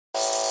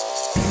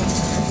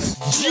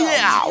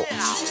Yeah!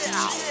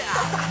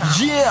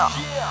 Yeah!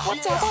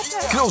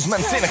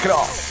 Krouzmen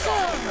Synchro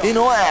in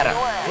OR.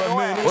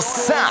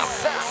 What's up?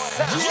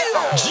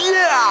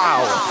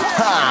 Yeah!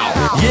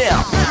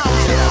 Yeah!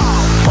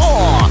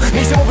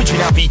 Nejsem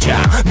obyčejná píča,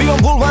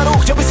 bylom bulvaru,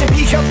 chtěl bys mě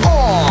píchat,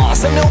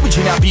 jsem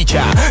neobyčejná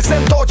píča,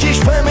 jsem totiž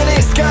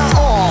feministka,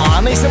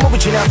 nejsem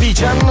obyčejná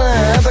píča,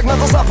 ne, tak na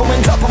to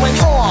zapomeň,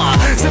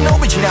 jsem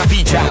neobyčejná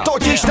píča,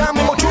 totiž tam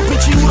mimo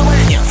čupičí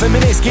úroveň,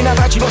 feministky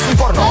natáčí vlastní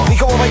porno,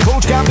 vychovávají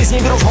kloučka, aby z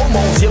něj vyrost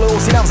homo, sdělujou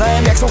si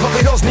navzájem, jak jsou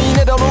chlapi hrozný,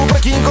 nedolů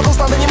prkínko, to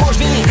snad není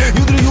možný,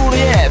 Judr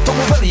Julie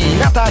tomu velí,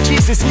 natáčí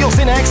si svýho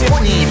syna, jak si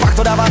honí, pak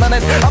to dává na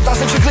net a ptá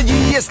se všech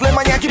lidí, jestli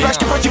má nějaký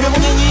plášky proti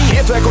vyvonění,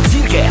 je to jako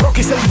církev, pro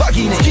kyselý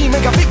vagíny, chtějí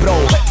mega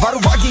vibrou, tvaru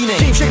vagíny,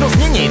 chtějí všechno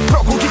změnit,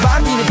 pro kluky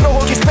bárníny, pro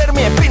holky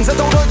spermie,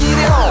 pinzetou do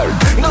díry,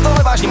 kdo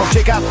tohle vážně mohl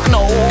čekat,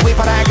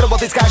 vypadá jak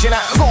robotická žena,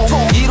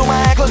 zlou díru má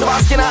jak ledová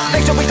stěna,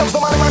 nechtěl bych tam z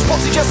doma, nemáš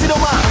pocit, že jsi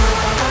doma.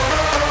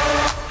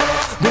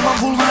 Nemám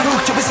bulváru,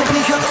 chtěl bys mě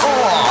píchat,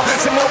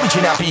 jsem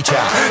neobyčejná píča,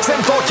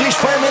 jsem totiž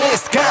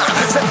feministka,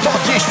 jsem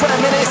totiž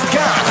feministka,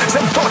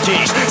 jsem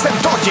totiž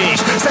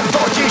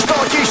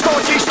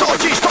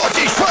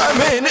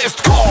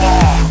feministko.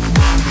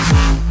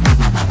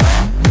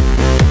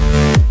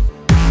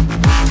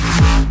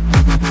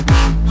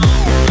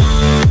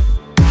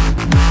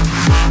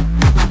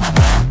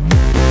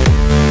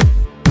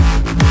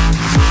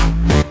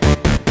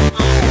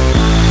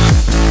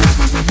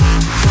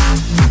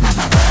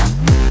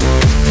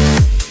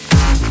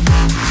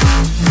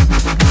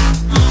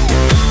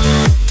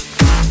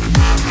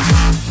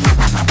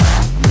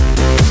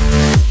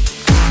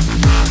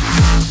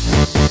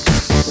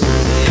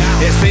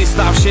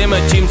 Všim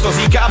tím, co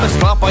říkáme,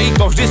 sklapají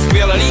to vždy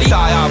skvěle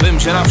lítá. Já vím,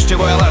 že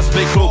navštěvuje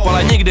lesby klub,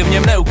 ale nikdy v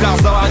něm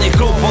neukázala ani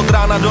klub. Od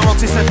rána do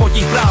noci se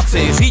potí v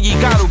práci, řídí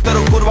káru,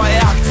 kterou kurva je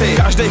akci.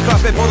 Každý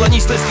chlap je podle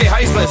ní slizký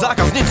hajzle,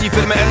 zákaznicí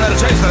firmy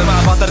Energizer.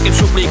 Má baterky v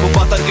šuplíku,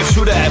 baterky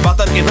všude,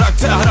 baterky v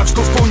hračce a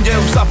hračku v kundě.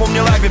 Už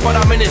zapomněla, jak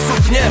vypadá mini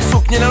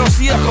sukně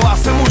nenosí a chová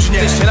se mužně.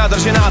 Když je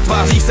nadržená,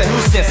 tváří se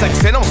hnusně,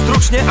 sex jenom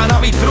stručně a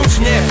navíc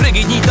ručně.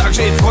 Frigidní tak,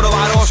 že i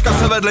vchodová rožka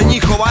se vedle ní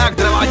chová jak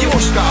dravá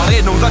divoška. Ale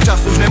jednou za čas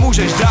už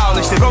nemůžeš dál,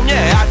 když jsi pro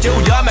mě, já tě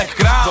udělám jak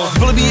král. Dost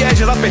blbý je,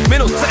 že za 5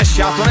 minut chceš,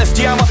 já to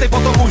nestíhám a ty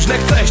potom už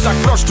nechceš. Tak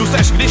proč tu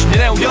seš, když mě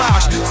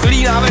neuděláš?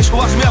 Slínáveš,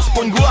 uvař mi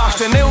aspoň guláš.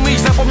 Ty neumíš,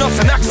 zapomněl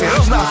jsem, jak si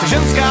hrozná. Jsi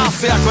ženská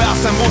asi, jako já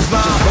jsem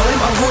buzná.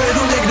 Zbalím a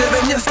pojedu někde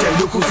ve městě, v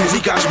duchu si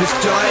říkáš, bys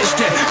chtěla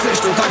ještě. Chceš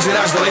to tak, že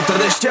dáš za litr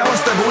deště, ale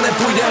s tebou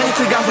nepůjde ani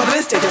cigán za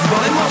 200. Tě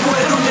zbalím a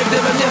pojedu někde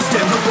ve městě,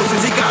 v duchu si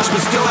říkáš,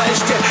 bys chtěla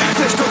ještě.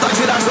 Chceš to tak,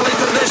 že dáš za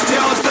litr deště,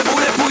 ale s tebou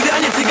nepůjde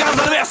ani cigán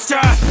za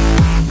 200.